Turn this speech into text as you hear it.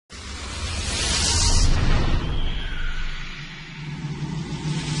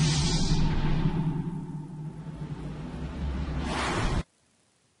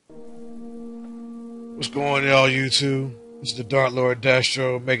What's going on, y'all, YouTube? This is the Dark Lord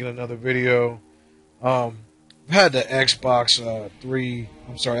Destro making another video. I've had the Xbox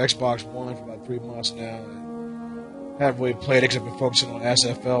Xbox One for about 3 months now, and haven't really played except been focusing on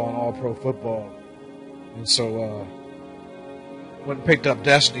SFL and All Pro Football. And so, went and picked up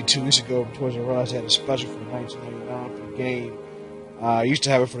Destiny 2 weeks ago from Toys R Us. They had a special for $19.99 for the game. I used to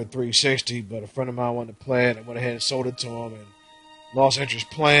have it for the 360, but a friend of mine wanted to play it. I went ahead and sold it to him, and lost interest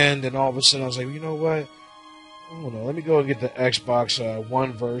playing. Then all of a sudden I was like, you know what? I don't know. Let me go and get the Xbox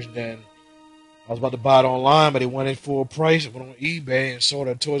One version. Then I was about to buy it online, but it went in full price. It went on eBay and sold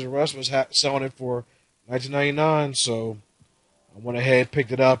at Toys R Us. Was selling it for $19.99. So I went ahead,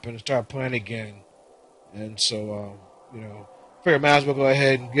 picked it up, and started playing again. And so, figured I might as well go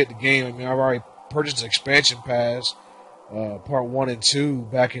ahead and get the game. I mean, I've already purchased the expansion pass, part 1 and 2,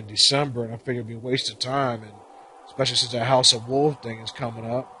 back in December, and I figured it'd be a waste of time. And especially since the House of Wolf thing is coming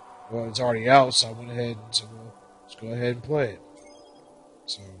up. Well, it's already out, so I went ahead and said, well, let's go ahead and play it.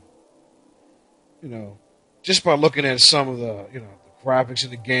 So, just by looking at some of the, the graphics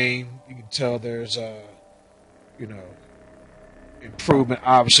in the game, you can tell there's, improvement,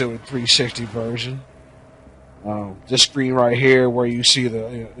 obviously, with the 360 version. This screen right here where you see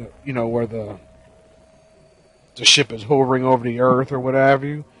the, where the ship is hovering over the Earth or what have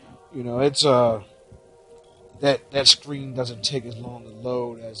you, it's, that screen doesn't take as long to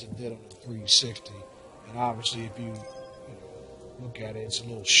load as it did on the 360, and obviously if you look at it, it's a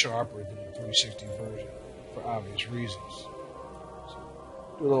little sharper than the 360 version for obvious reasons. So,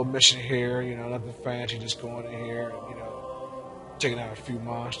 do a little mission here, nothing fancy, just going in here and taking out a few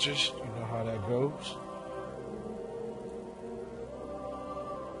monsters. You know how that goes.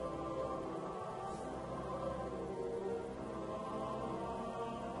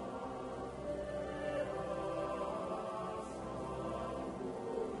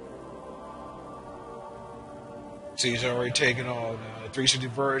 See, he's already taken all now. The 360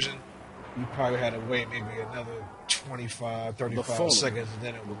 version, you probably had to wait maybe another 25, 35 seconds, and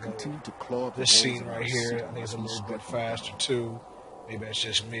then it would continue to claw. This scene right here, I think it's a little bit faster too. Maybe that's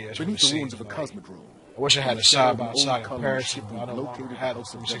just me. That's what it seems like. I wish I had a side-by-side comparison, but I no longer have the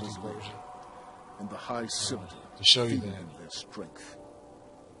 360 version. And the high cylinder to show you that. Their strength.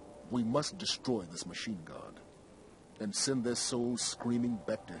 We must destroy this machine god and send their souls screaming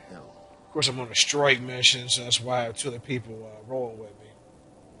back to hell. Of course, I'm on a strike mission, so that's why I have 2 other people rolling with me.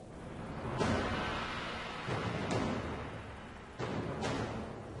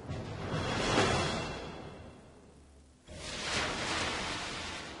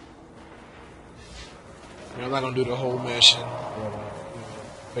 I'm not going to do the whole mission, but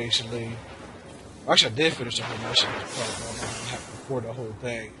basically... Actually, I did finish the whole mission, but I'm not going to have to record the whole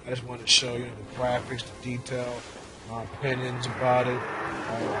thing. I just wanted to show you the graphics, the detail, my opinions about it.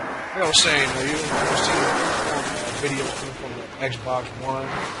 Like I was saying, you see video from the Xbox One.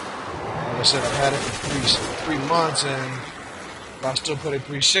 Like I said, I've had it for three months, and I still put it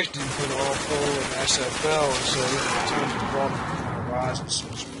 360 for the All Pro and SFL, and so in terms of broadening my horizons, so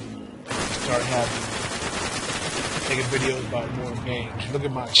to speak, start making videos about more games. Look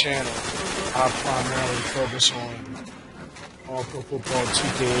at my channel. I primarily focus on All Pro Football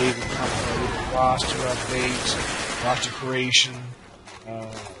 2K8 and kind of roster updates, roster creation,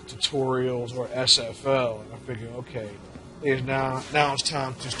 tutorials, or SFL, and I figured, okay, now it's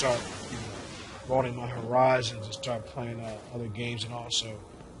time to start broadening my horizons and start playing other games and also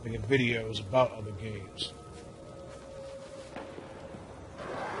making videos about other games.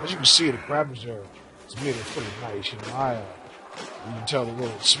 As you can see, the graphics are, to me, they're pretty nice. You can tell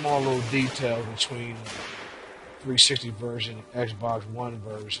the small little details between 360 version and Xbox One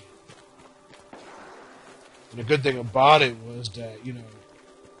version. And the good thing about it was that,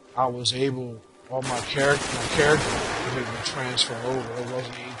 I was able, all my character was able to transfer over. It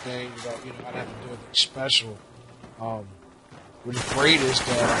wasn't anything, I didn't have to do anything special. What's great is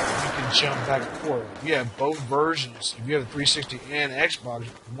that you can jump back and forth. If you have both versions, if you have the 360 and Xbox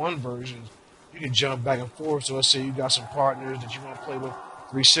One versions, you can jump back and forth. So let's say you got some partners that you want to play with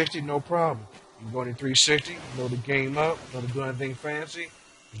 360, no problem. You can go to 360, load the game up, don't do anything fancy,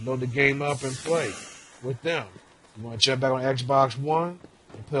 just load the game up and play with them. You want to jump back on Xbox One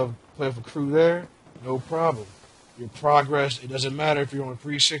and play with a crew there, no problem. Your progress, it doesn't matter if you're on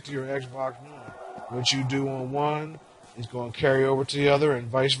 360 or Xbox One. What you do on one is going to carry over to the other and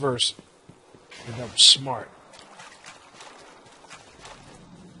vice versa. And that was smart.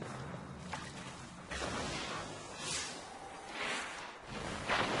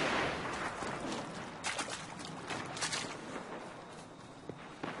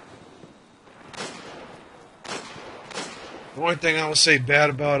 The only thing I would say bad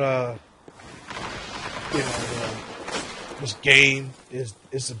about you know, this game is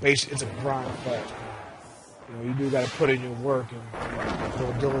it's a grind fest. You know, you do got to put in your work and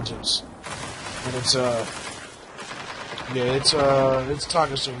your diligence, and it's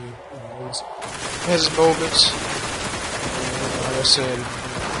talking to me. You know, it has its moments. And like I said,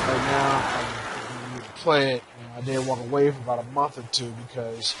 right now, you play it. You know, I did walk away for about a month or two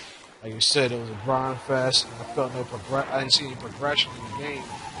because, like you said, it was a grind fest, and I felt I didn't see any progression in the game.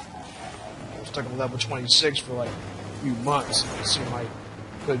 I was stuck at level 26 for like a few months. It seemed like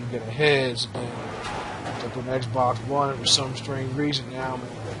I couldn't get ahead. So then I took an Xbox One for some strange reason. Now I'm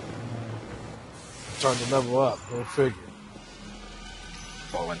starting to level up. Go figure.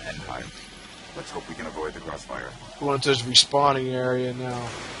 Fallen Empire. Let's hope we can avoid the crossfire. Going into this respawning area now.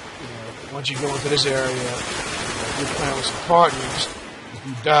 You know, once you go into this area, you're playing with some partners. If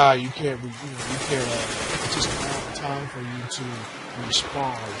you die, you can't. It's just a long time for you to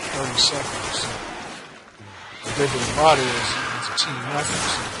respawn, like 30 seconds. So, the good thing about it is it's a team effort.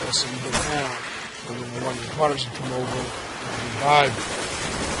 So let's say you go down, and then one of your partners will come over and revive you.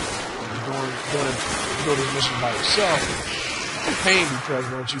 You're doing this mission by yourself. It's a pain because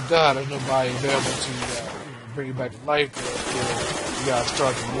once you die, there's nobody available to bring you back to life. You gotta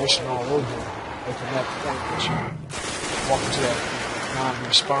start the mission all over. And from that point that you walk into that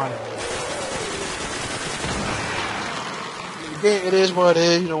non-respawning. The game, it is what it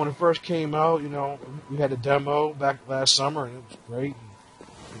is. You know, when it first came out, you know, we had a demo back last summer, and it was great. And,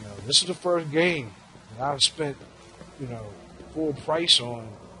 you know, this is the first game that I've spent, you know, full price on.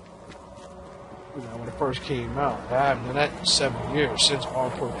 You know, when it first came out. I haven't done that in 7 years, since All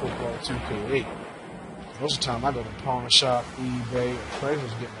Pro Football 2K8. Most of the time I go to Pawn Shop, eBay, or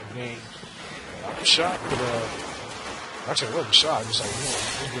Craigslist to get my games. I shop for actually I wasn't shop, just like, you know,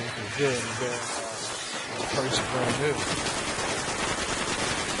 this game pretty good, and then the price is brand new.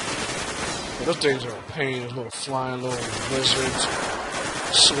 But those things are a pain, those little flying little lizards,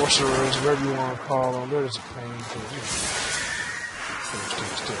 sorcerers, whatever you want to call them, they're just a pain to, you know,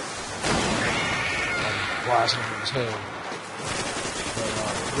 still. Blasting him in his head. But,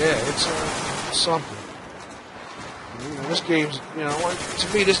 yeah, it's something. You know, this game's, you know, to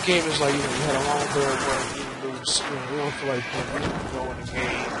me, this game is like, you know, you had a long day of work, you don't feel like you can go in the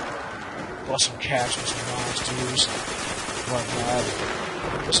game, bust some cash with some monsters, whatnot.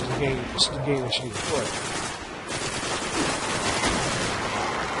 This is the game that you need to play.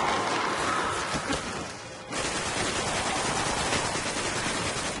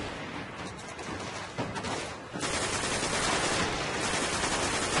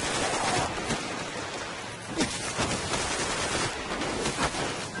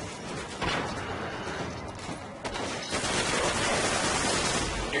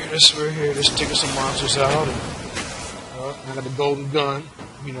 We're here just taking some monsters out, and I got the golden gun.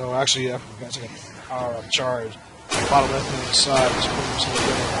 You know, actually, I forgot to get the power up charge. The bottom left hand side is putting this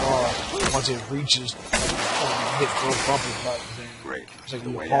little bar. Once it reaches, hit both bumper buttons. Great. It's like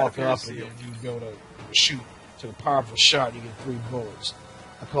you hawk up, and then you go to shoot. To the powerful shot, you get 3 bullets.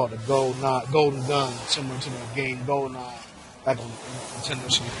 I call it the golden gun, similar to the game GoldenEye back on Nintendo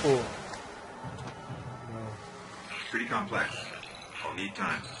 64. Pretty complex. I'll need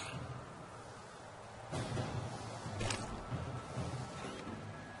time.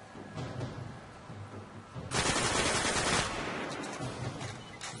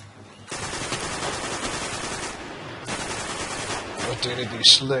 But then they be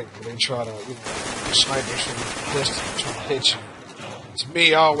slick, but they try to, you know, snipers from the distance trying to hit you. To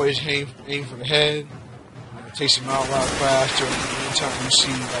me, I always aim for the head. It takes them out a lot faster. Anytime you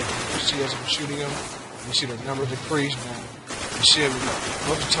see as I'm shooting them, you see their numbers decrease, man. You see them,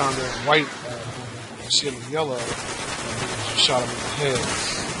 most of the time they're in white, you see them in yellow, and then you shot them in the head.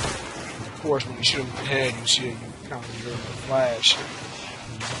 And of course, when you shoot them in the head, you see it, you kind of hear the flash, and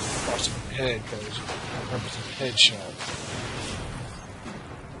you cross them in the head, because that represents a headshot.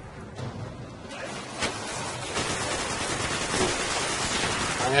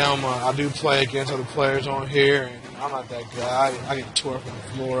 I do play against other players on here, and I'm not that good. I get tore from the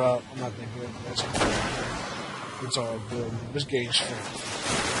floor up. I'm not that good. It's all good. This game's fun.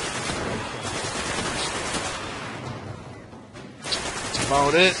 That's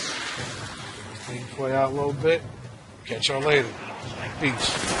about it. This thing play out a little bit. Catch y'all later.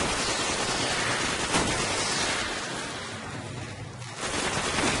 Peace.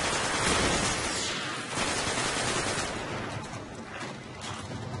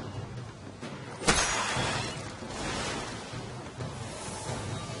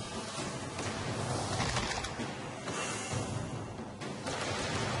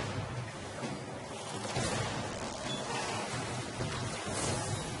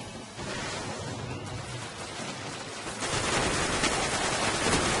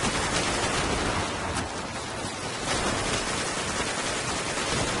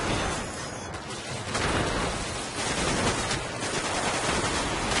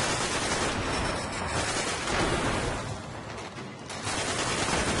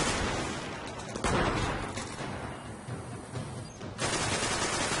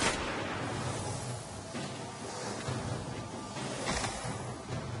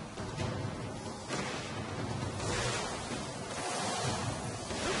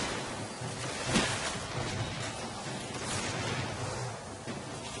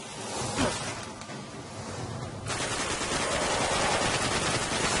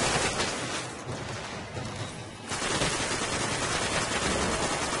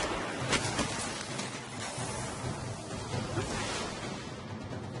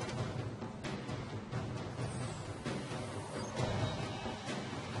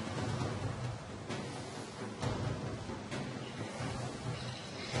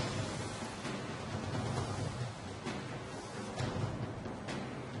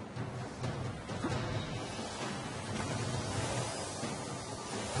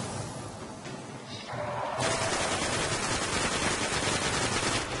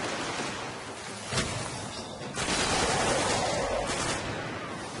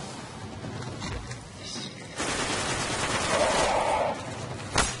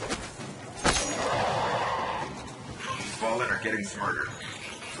 getting smarter.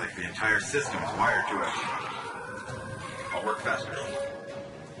 It's like the entire system's wired to it. I'll work faster.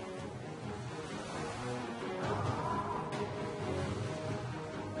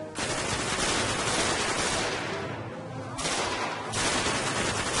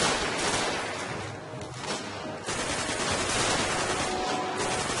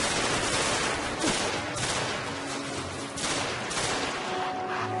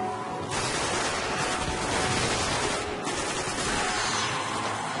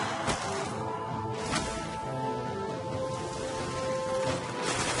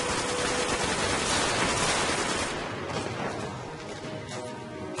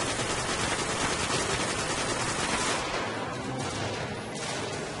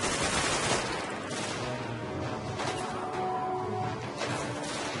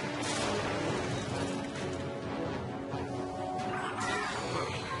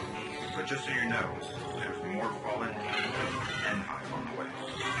 But just so you know,